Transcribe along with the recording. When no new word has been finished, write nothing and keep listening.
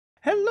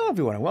Hello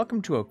everyone and welcome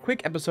to a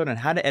quick episode on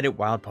how to edit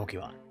wild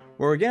Pokemon,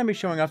 where we're going to be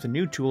showing off the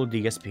new tool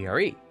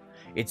DSPRE.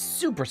 It's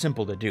super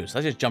simple to do, so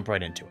let's just jump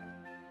right into it.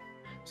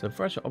 So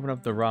first we'll open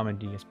up the ROM in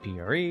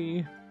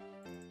DSPRE.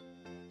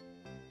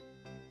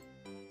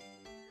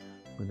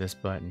 With this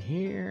button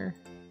here.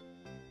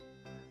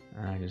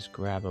 I just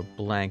grab a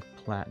blank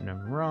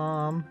Platinum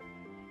ROM.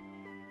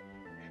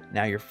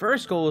 Now your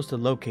first goal is to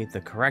locate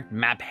the correct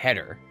map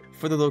header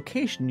for the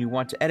location you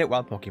want to edit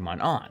wild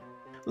Pokemon on.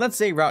 Let's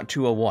say Route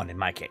 201 in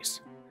my case.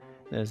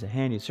 There's a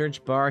handy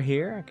search bar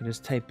here. I can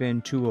just type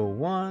in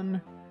 201,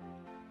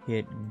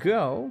 hit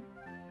go,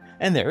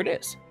 and there it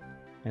is.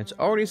 And it's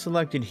already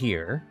selected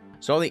here,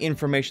 so all the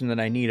information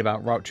that I need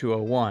about Route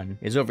 201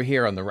 is over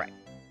here on the right.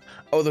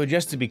 Although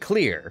just to be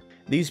clear,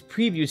 these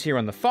previews here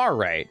on the far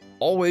right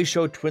always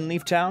show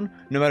Twinleaf Town,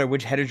 no matter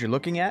which headers you're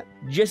looking at,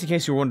 just in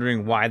case you're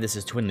wondering why this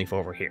is Twinleaf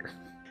over here.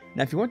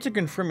 Now if you want to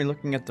confirm you're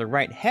looking at the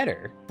right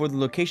header for the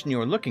location you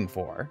are looking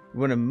for, you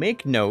want to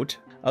make note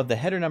of the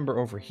header number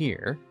over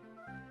here,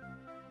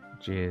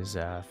 which is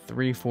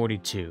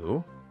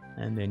 342,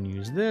 and then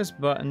use this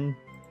button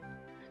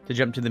to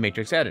jump to the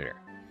matrix editor.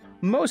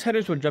 Most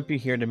headers will jump you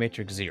here to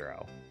matrix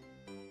 0,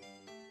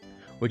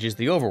 which is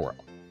the overworld.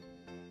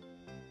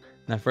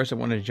 Now first I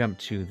want to jump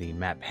to the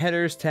map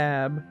headers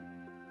tab,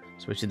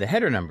 switch to the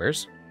header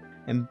numbers,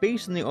 and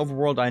based on the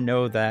overworld I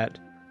know that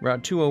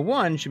Route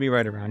 201 should be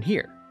right around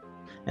here.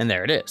 And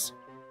there it is,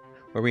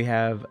 where we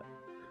have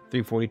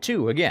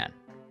 342 again.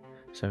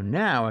 So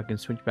now I can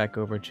switch back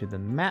over to the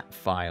Map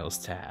Files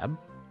tab,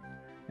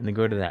 and then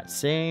go to that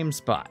same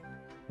spot,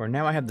 where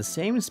now I have the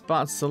same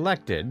spot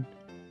selected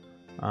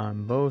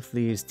on both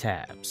these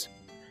tabs.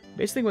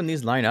 Basically when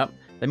these line up,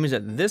 that means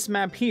that this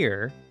map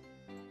here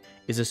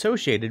is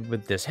associated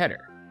with this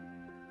header.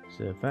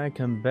 So if I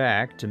come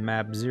back to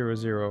map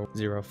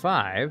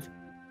 0005,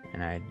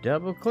 and I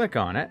double click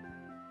on it,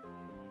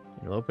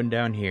 it'll open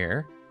down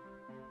here,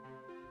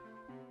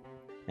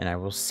 and I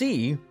will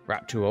see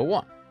Route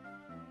 201.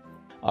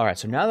 Alright,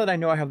 so now that I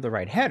know I have the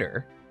right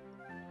header,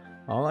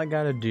 all I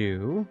gotta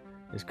do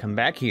is come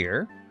back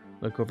here,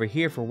 look over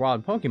here for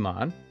wild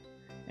Pokemon,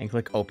 and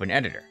click Open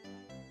Editor,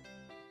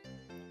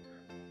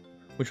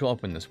 which will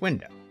open this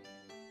window.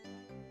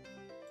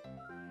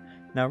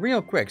 Now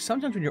real quick,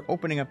 sometimes when you're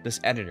opening up this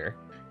editor,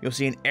 you'll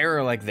see an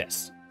error like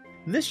this.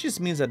 This just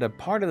means that a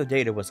part of the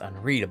data was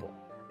unreadable,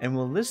 and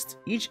will list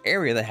each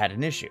area that had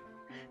an issue.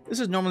 This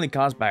is normally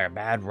caused by a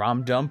bad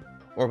ROM dump,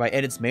 or by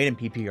edits made in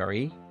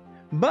PPRE,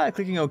 but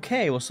clicking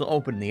OK will still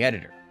open the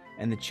editor,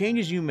 and the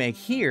changes you make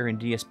here in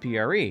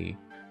DSPRE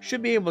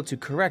should be able to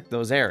correct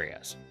those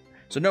areas.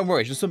 So no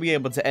worries, you'll still be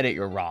able to edit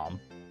your ROM,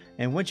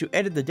 and once you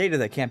edit the data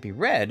that can't be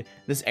read,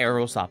 this error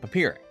will stop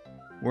appearing.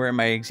 Where in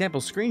my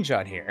example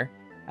screenshot here,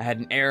 I had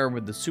an error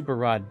with the super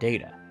raw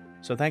data,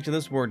 so thanks to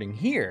this wording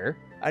here,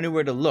 I knew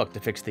where to look to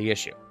fix the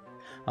issue.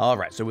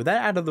 Alright, so with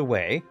that out of the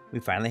way, we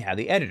finally have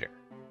the editor.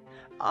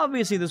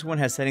 Obviously this one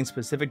has settings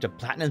specific to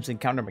Platinum's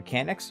encounter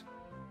mechanics,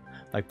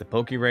 like the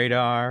Poke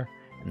Radar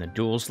and the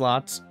dual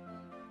slots.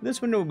 This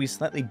window will be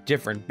slightly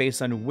different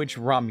based on which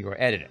ROM you are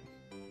editing.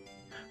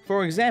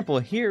 For example,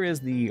 here is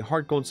the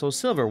Heart Gold Soul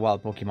Silver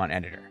wild Pokemon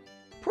editor.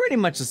 Pretty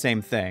much the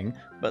same thing,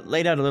 but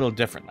laid out a little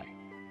differently.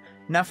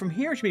 Now from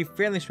here it should be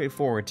fairly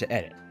straightforward to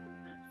edit.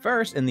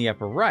 First, in the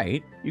upper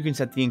right, you can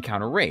set the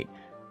encounter rate,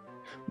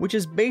 which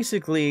is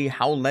basically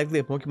how likely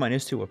a Pokemon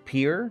is to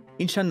appear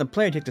each time the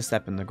player takes a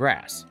step in the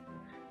grass.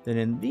 Then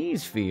in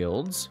these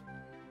fields,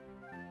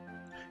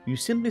 you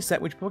simply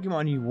set which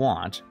Pokemon you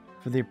want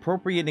for the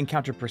appropriate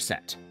encounter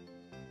percent.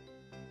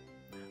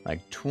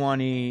 Like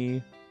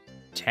 20,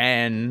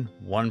 10,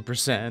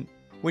 1%,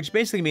 which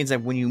basically means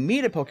that when you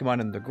meet a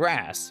Pokemon in the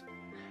grass,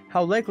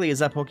 how likely is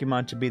that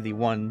Pokemon to be the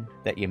one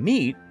that you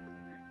meet,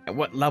 and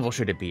what level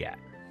should it be at?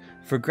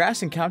 For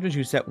grass encounters,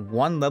 you set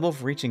one level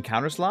for each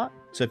encounter slot,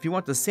 so if you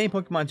want the same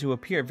Pokemon to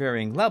appear at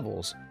varying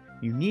levels,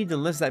 you need to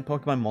list that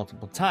Pokemon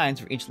multiple times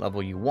for each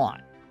level you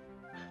want.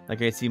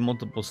 Like I see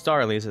multiple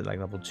Starlies at like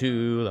level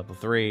 2, level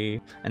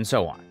 3, and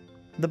so on.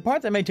 The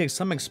part that may take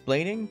some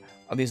explaining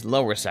are these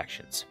lower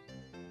sections.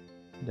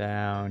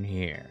 Down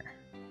here.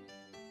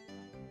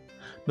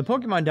 The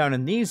Pokemon down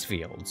in these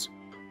fields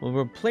will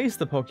replace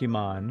the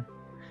Pokemon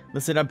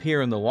listed up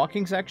here in the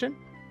walking section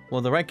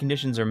while the right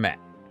conditions are met.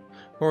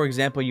 For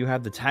example, you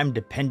have the time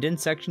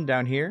dependent section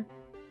down here,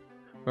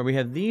 where we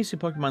have these two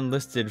Pokemon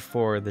listed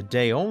for the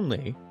day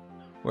only,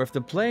 where if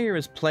the player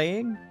is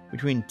playing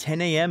between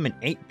 10 AM and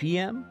 8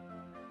 PM,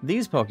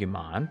 these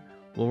Pokemon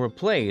will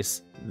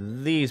replace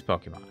these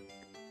Pokemon.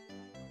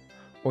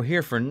 Or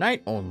here for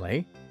night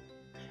only,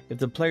 if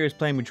the player is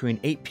playing between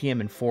 8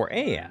 PM and 4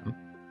 AM,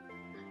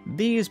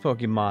 these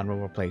Pokemon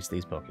will replace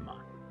these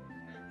Pokemon.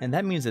 And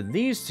that means that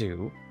these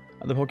two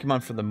are the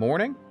Pokemon for the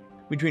morning,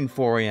 between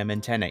 4 AM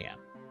and 10 AM.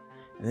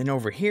 And then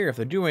over here, if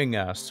they're doing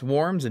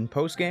swarms in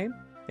post-game,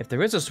 if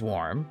there is a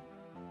swarm,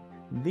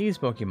 these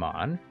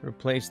Pokemon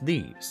replace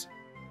these.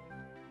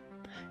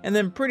 And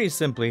then pretty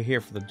simply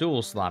here for the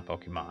dual slot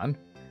Pokemon,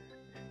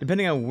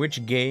 depending on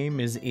which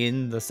game is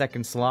in the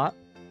second slot,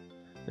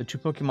 the two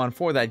Pokemon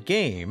for that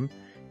game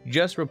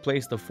just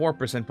replace the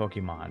 4%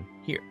 Pokemon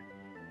here.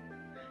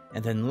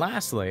 And then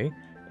lastly,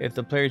 if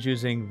the player is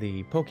using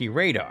the Poke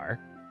Radar,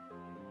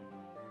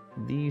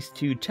 these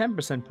two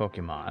 10%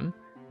 Pokemon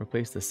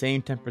replace the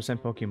same 10%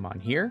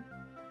 Pokemon here,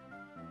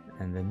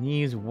 and then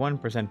these 1%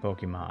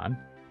 Pokemon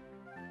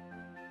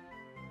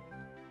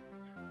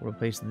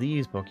replace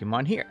these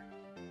Pokemon here.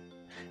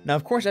 Now,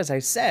 of course, as I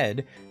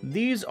said,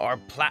 these are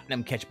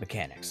Platinum catch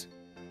mechanics,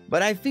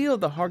 but I feel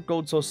the Heart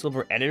Gold Soul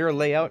Silver editor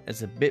layout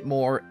is a bit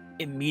more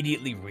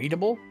immediately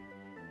readable.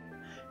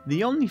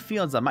 The only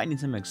fields that might need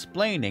some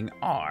explaining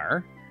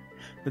are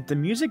that the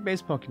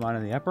music-based Pokemon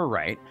in the upper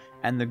right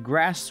and the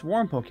Grass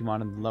Swarm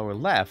Pokemon in the lower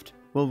left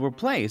will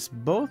replace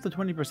both the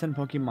 20%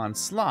 Pokemon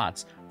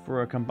slots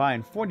for a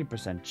combined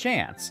 40%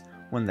 chance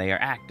when they are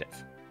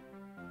active.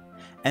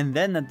 And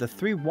then that the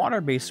 3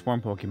 water-based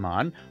Swarm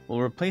Pokemon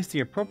will replace the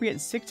appropriate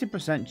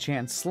 60%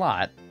 chance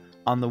slot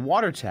on the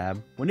Water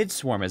tab when its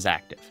Swarm is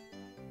active.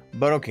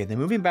 But okay, then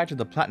moving back to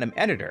the Platinum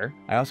editor,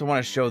 I also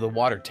want to show the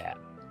Water tab,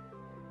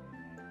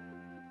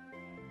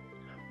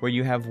 where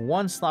you have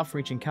 1 slot for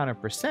each encounter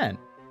percent,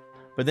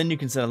 but then you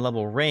can set a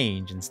level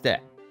range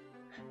instead.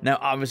 Now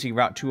obviously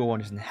Route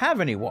 201 doesn't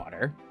have any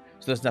water,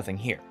 so there's nothing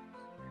here.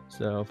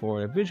 So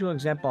for a visual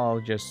example,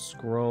 I'll just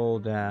scroll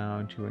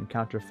down to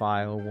encounter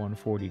file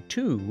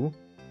 142,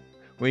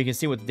 where you can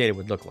see what the data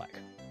would look like.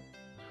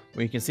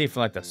 Where you can see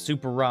for like the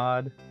Super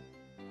Rod,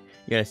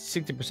 you got a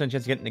 60% chance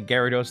of getting a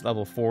Gyarados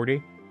level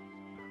 40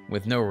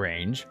 with no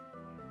range,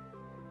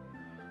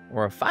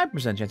 or a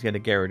 5% chance to get a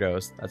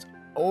Gyarados that's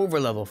over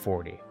level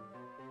 40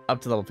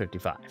 up to level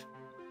 55.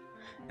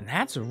 And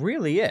that's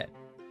really it.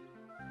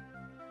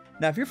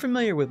 Now, if you're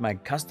familiar with my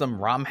custom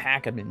ROM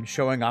hack I've been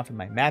showing off in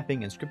my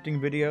mapping and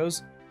scripting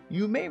videos,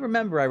 you may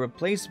remember I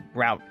replaced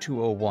Route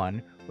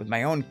 201 with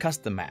my own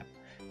custom map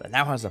that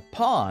now has a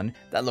pawn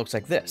that looks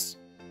like this.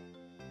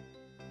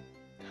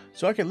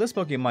 So I could list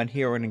Pokemon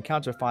here in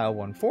encounter file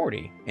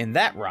 140 in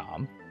that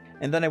ROM,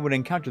 and then I would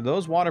encounter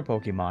those water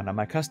Pokemon on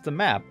my custom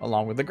map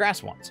along with the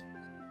grass ones.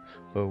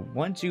 But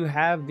once you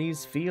have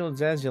these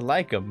fields as you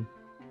like them,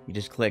 you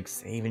just click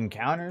Save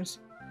Encounters,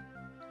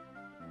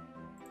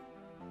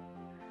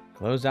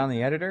 close down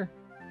the editor,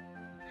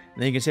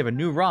 and then you can save a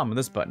new ROM with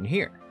this button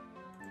here.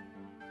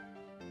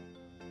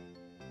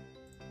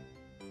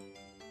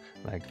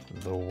 Like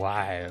the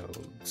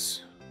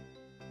Wilds.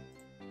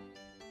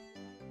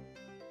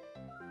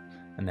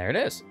 And there it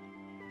is.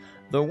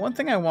 Though one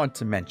thing I want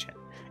to mention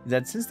is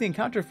that since the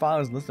encounter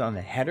file is listed on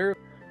the header,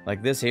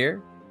 like this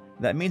here,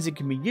 that means it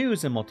can be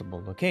used in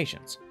multiple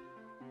locations.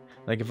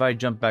 Like if I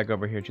jump back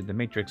over here to the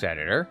matrix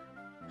editor,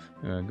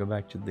 go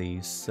back to the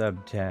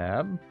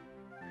Subtab,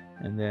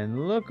 and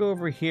then look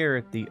over here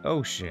at the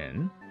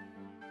ocean,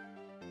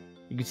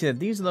 you can see that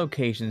these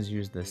locations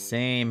use the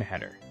same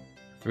header,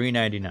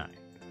 399.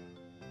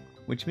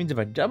 Which means if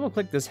I double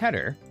click this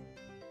header,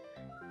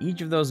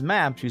 each of those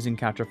maps use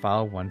encounter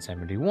file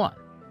 171.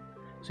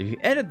 So if you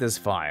edit this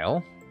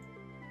file,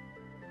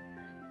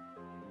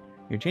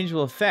 your change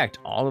will affect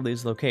all of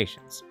these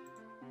locations.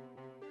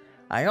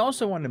 I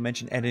also want to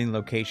mention editing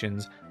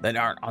locations that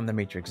aren't on the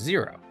matrix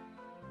 0.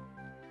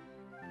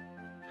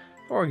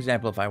 For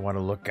example, if I want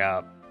to look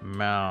up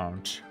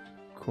Mount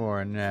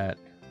Coronet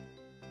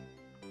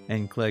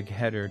and click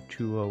header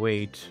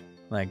 208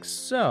 like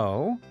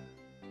so,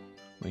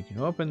 we can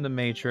open the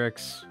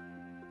matrix,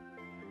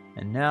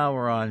 and now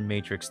we're on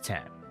matrix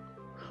 10,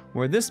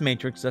 where this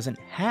matrix doesn't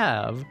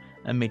have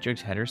a matrix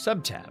header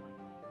subtab.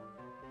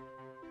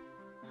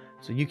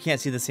 So you can't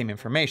see the same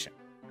information.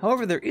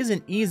 However, there is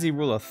an easy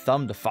rule of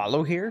thumb to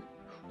follow here,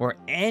 where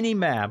any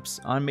maps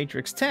on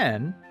matrix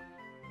 10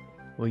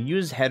 will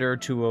use header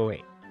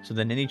 208. So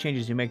then any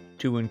changes you make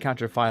to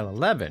encounter file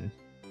 11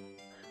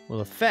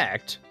 will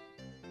affect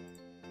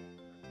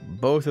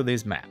both of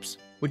these maps,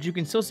 which you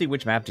can still see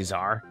which maps these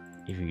are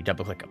if you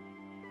double click them.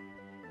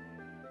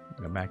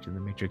 Go back to the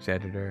matrix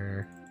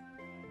editor,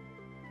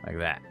 like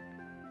that.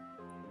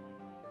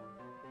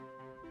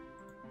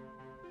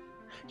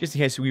 Just in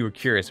case we were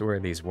curious where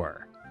these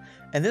were.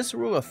 And this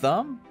rule of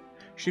thumb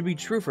should be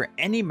true for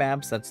any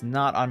maps that's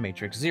not on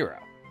matrix 0.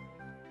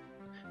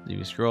 If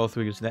you scroll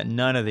through, you see that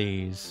none of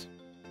these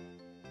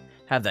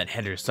have that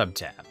header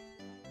subtab.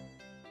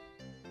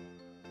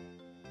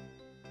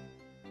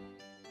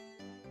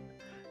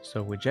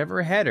 So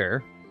whichever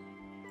header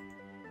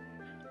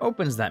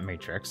opens that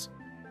matrix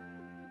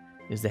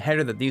is the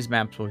header that these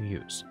maps will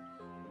use.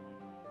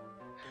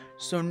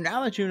 So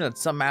now that you know that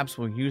some maps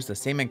will use the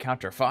same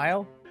encounter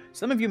file,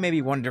 some of you may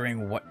be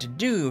wondering what to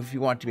do if you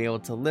want to be able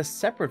to list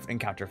separate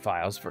encounter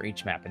files for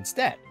each map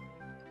instead.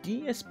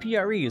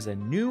 DSPRE is a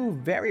new,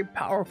 very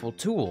powerful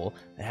tool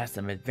that has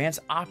some advanced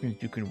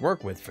options you can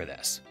work with for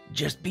this.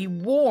 Just be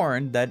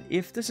warned that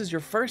if this is your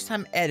first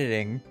time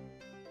editing,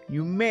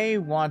 you may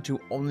want to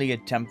only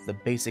attempt the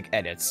basic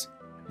edits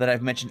that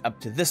I've mentioned up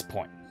to this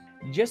point,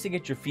 just to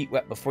get your feet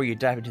wet before you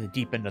dive into the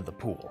deep end of the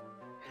pool.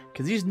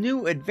 Because these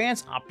new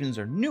advanced options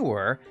are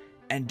newer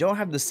and don't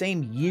have the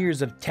same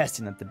years of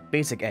testing that the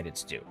basic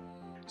edits do.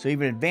 So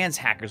even advanced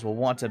hackers will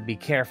want to be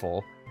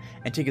careful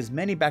and take as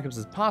many backups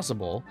as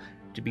possible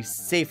to be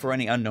safe for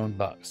any unknown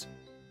bugs.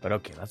 But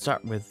okay, let's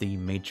start with the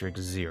matrix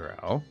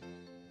 0.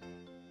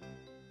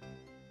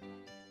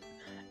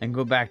 And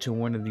go back to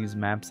one of these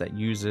maps that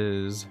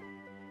uses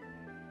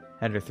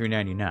header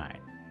 399.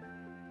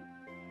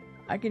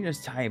 I can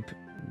just type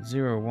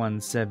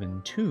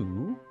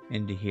 0172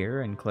 into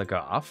here and click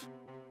off.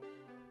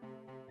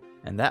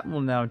 And that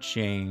will now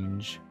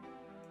change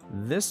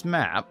this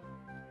map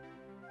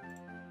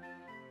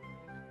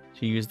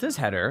to use this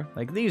header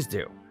like these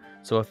do.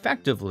 So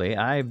effectively,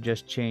 I've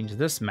just changed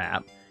this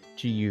map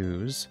to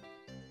use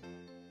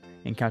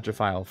encounter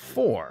file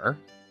 4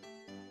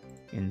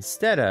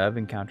 instead of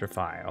encounter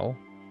file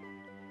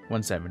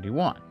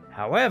 171.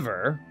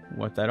 However,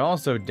 what that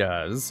also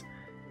does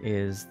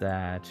is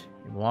that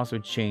it will also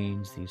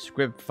change the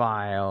script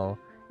file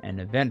and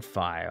event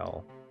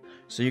file.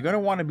 So you're going to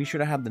want to be sure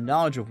to have the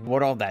knowledge of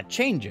what all that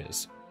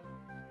changes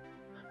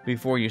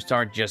before you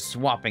start just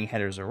swapping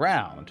headers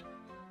around.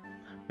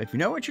 But if you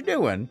know what you're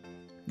doing,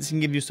 this can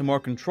give you some more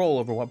control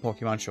over what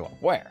Pokemon show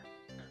up where.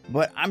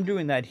 But I'm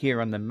doing that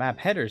here on the Map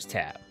Headers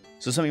tab.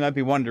 So some of you might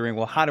be wondering,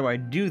 well, how do I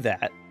do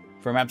that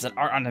for maps that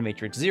aren't on the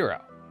Matrix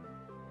 0?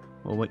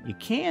 Well, what you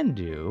can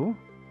do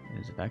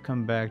is if I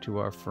come back to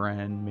our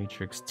friend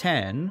Matrix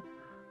 10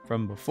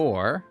 from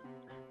before,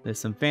 there's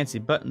some fancy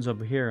buttons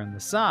over here on the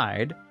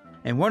side,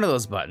 and one of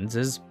those buttons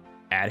is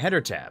Add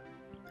Header tab.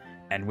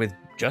 And with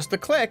just a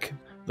click,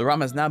 the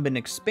ROM has now been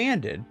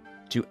expanded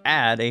to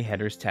add a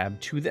Headers tab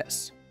to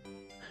this.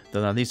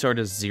 Though now these start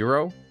as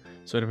 0,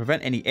 so to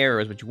prevent any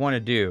errors, what you want to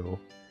do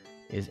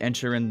is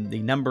enter in the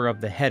number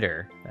of the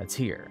header that's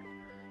here.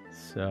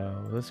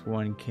 So this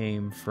one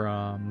came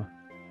from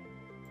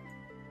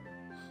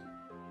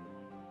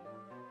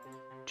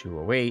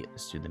 208.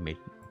 Let's do the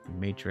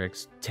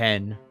matrix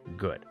 10.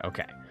 Good.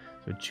 Okay.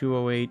 So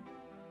 208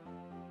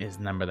 is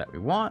the number that we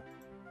want.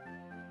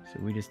 So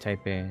we just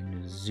type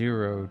in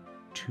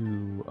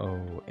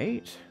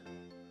 0208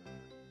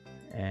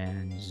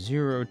 and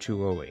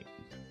 0208.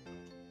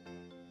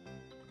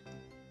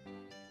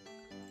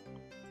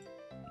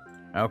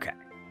 Okay.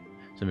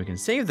 So we can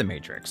save the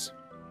matrix.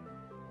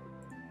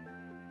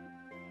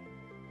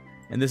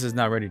 And this is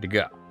now ready to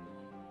go.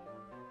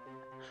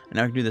 And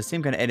now I can do the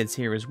same kind of edits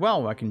here as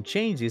well, where I can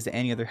change these to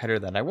any other header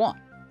that I want.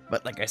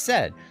 But like I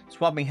said,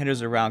 swapping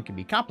headers around can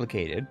be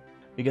complicated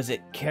because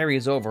it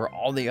carries over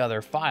all the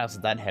other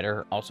files that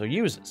header also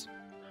uses.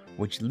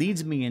 Which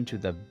leads me into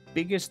the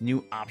biggest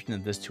new option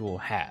that this tool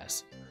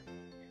has.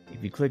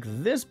 If you click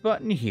this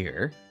button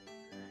here,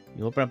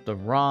 you'll open up the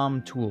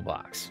ROM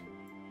toolbox.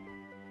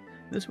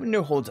 This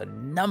window holds a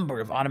number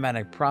of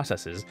automatic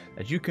processes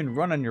that you can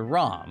run on your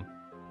ROM,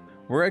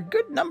 where a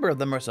good number of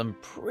them are some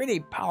pretty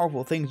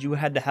powerful things you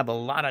had to have a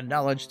lot of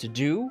knowledge to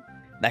do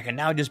that can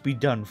now just be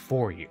done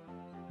for you.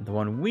 The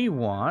one we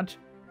want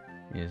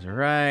is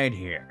right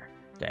here,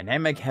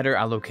 Dynamic Header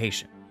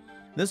Allocation.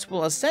 This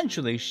will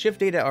essentially shift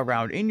data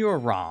around in your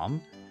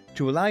ROM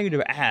to allow you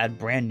to add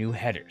brand new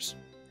headers.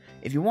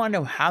 If you want to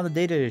know how the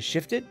data is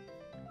shifted,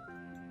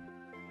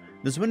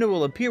 this window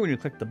will appear when you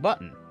click the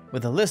button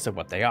with a list of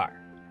what they are.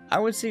 I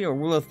would say a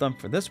rule of thumb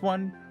for this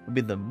one would be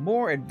the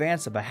more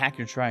advanced of a hack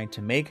you're trying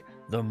to make,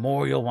 the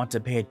more you'll want to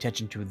pay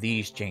attention to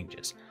these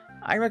changes.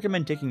 I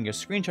recommend taking a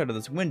screenshot of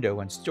this window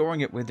and storing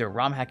it with your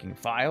ROM hacking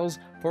files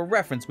for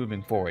reference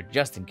moving forward,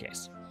 just in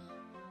case.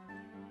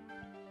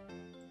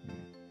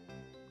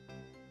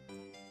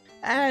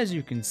 As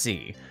you can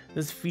see,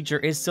 this feature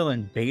is still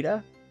in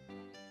beta,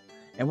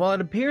 and while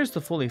it appears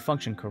to fully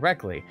function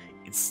correctly,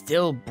 it's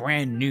still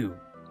brand new,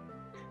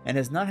 and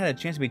has not had a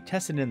chance to be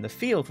tested in the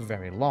field for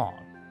very long.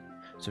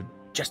 So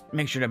just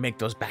make sure to make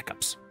those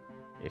backups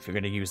if you're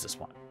going to use this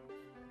one.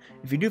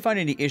 If you do find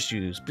any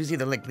issues, please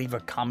either leave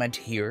a comment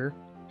here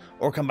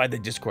or come by the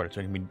Discord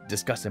so we can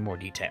discuss in more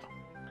detail.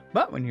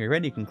 But when you're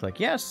ready, you can click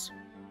yes,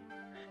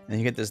 and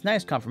you get this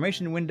nice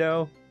confirmation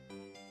window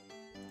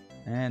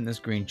and this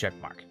green check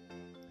mark.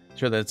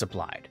 Show that it's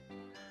applied.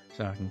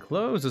 So I can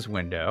close this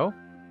window,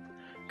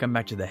 come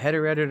back to the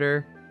header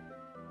editor,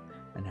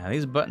 and now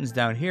these buttons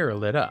down here are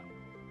lit up.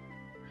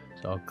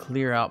 So I'll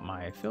clear out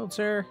my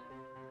filter,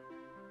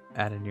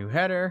 add a new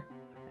header,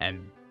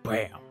 and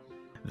bam,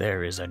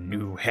 there is a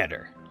new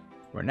header.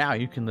 Where now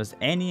you can list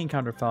any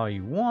encounter file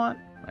you want,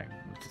 like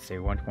let's say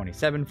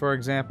 127 for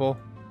example.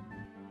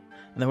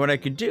 And then what I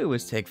could do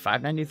is take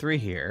 593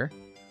 here,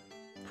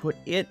 put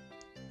it,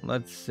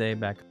 let's say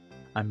back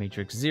on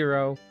matrix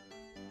 0,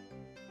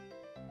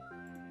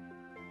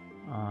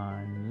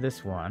 on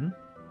this one,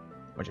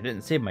 which I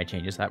didn't save my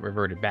changes, that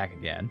reverted back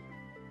again.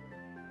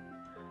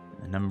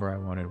 The number I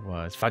wanted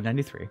was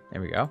 593,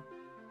 there we go.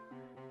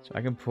 So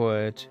I can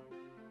put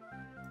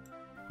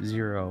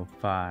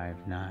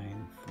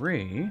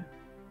 0593.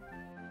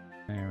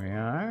 There we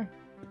are.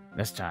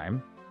 This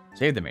time,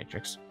 save the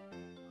matrix.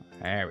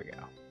 There we go.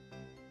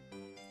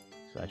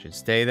 So that should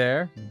stay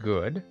there.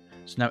 Good.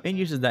 So now it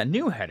uses that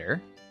new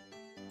header.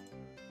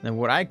 Then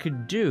what I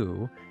could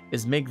do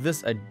is make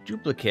this a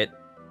duplicate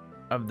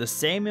of the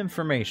same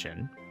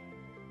information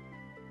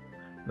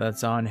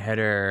that's on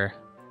header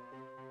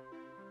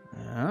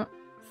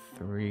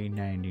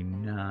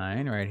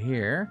 $3.99 right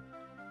here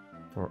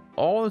for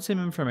all the same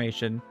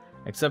information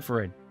except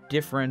for a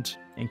different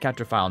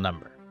encounter file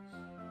number.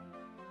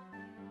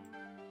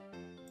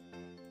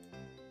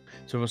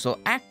 So it will still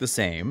act the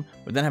same,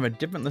 but then have a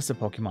different list of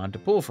Pokemon to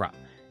pull from.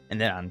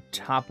 And then on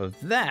top of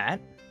that,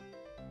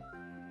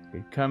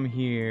 you come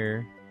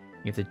here,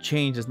 you have to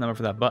change this number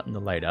for that button to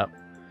light up.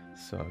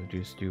 So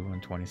just do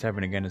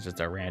 127 again, it's just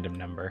a random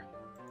number.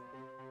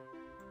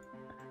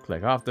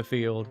 Click off the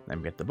field,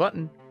 then get the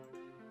button.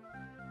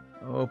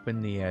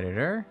 Open the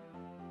editor.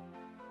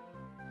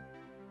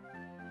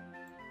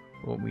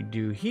 What we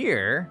do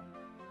here,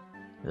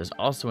 there's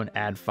also an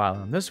add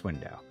file in this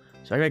window.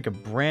 So I make a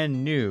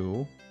brand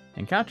new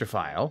encounter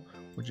file,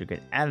 which you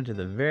can add it to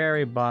the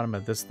very bottom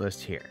of this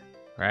list here.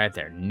 Right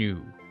there,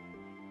 new.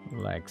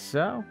 Like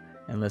so.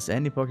 And list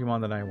any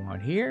Pokemon that I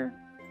want here.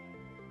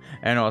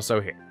 And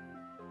also here.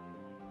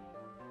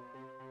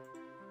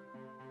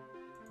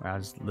 I'll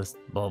just list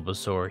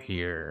Bulbasaur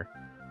here.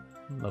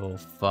 Level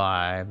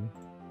 5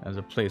 as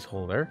a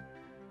placeholder.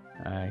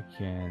 I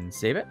can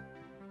save it.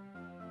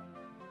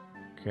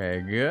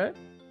 Okay, good.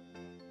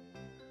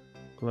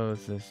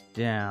 Close this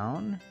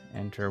down.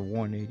 Enter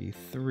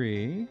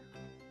 183.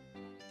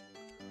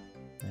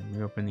 Then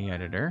reopen the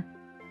editor.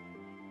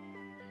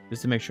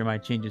 Just to make sure my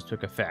changes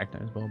took effect.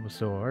 There's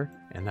Bulbasaur.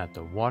 And that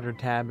the water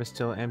tab is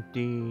still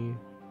empty.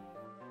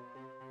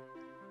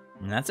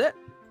 And that's it.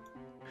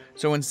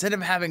 So instead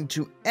of having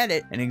to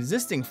edit an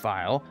existing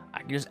file, I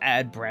can just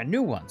add brand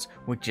new ones,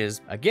 which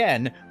is,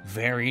 again,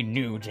 very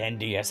new to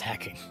NDS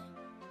hacking.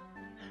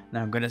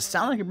 Now I'm going to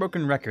sound like a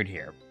broken record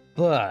here,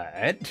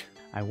 but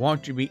I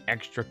want you to be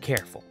extra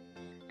careful.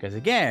 Because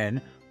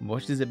again,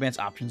 most of these advanced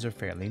options are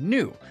fairly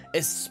new,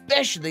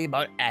 especially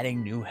about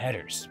adding new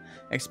headers.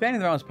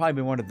 Expanding the ROM has probably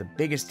been one of the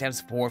biggest steps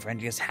forward for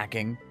NDS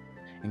hacking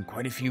in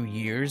quite a few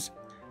years.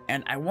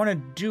 And I want to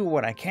do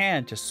what I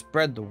can to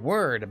spread the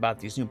word about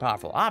these new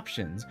powerful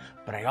options,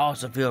 but I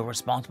also feel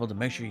responsible to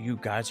make sure you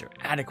guys are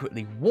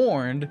adequately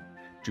warned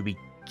to be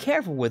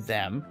careful with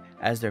them,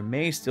 as there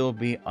may still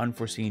be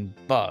unforeseen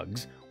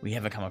bugs we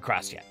haven't come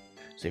across yet.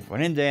 So if you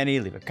run into any,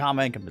 leave a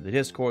comment, come to the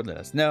Discord, let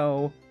us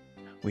know.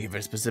 We have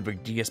a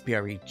specific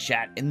DSPRE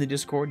chat in the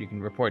Discord you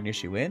can report an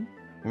issue in,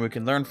 where we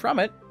can learn from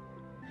it,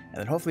 and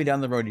then hopefully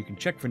down the road you can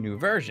check for new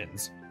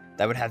versions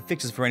that would have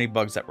fixes for any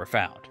bugs that were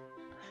found.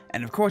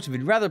 And of course, if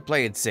you'd rather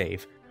play it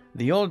safe,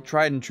 the old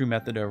tried and true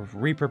method of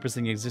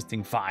repurposing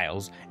existing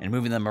files and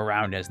moving them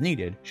around as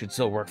needed should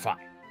still work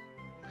fine.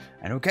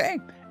 And okay,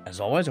 as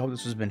always, I hope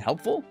this has been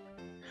helpful.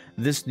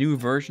 This new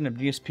version of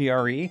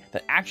DSPRE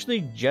that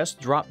actually just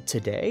dropped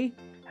today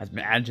has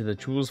been added to the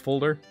tools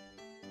folder.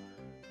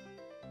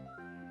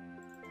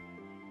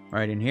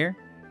 Right in here.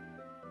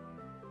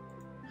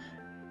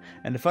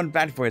 And the fun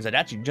fact for you is that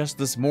actually just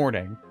this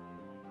morning,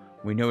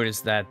 we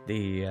noticed that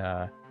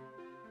the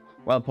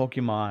Wild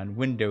Pokemon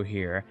window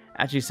here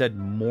actually said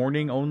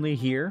morning only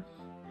here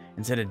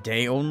instead of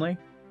day only,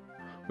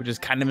 which is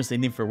kind of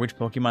misleading for which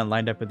Pokemon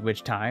lined up at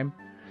which time.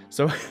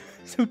 So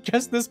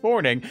just this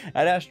morning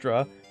at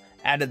Astra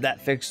added that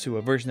fix to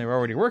a version they were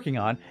already working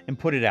on and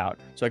put it out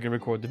so I could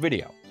record the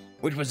video,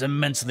 which was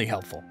immensely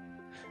helpful.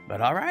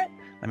 But alright,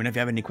 let me know if you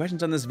have any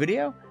questions on this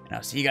video, and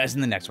I'll see you guys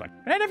in the next one.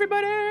 Good night,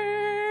 everybody!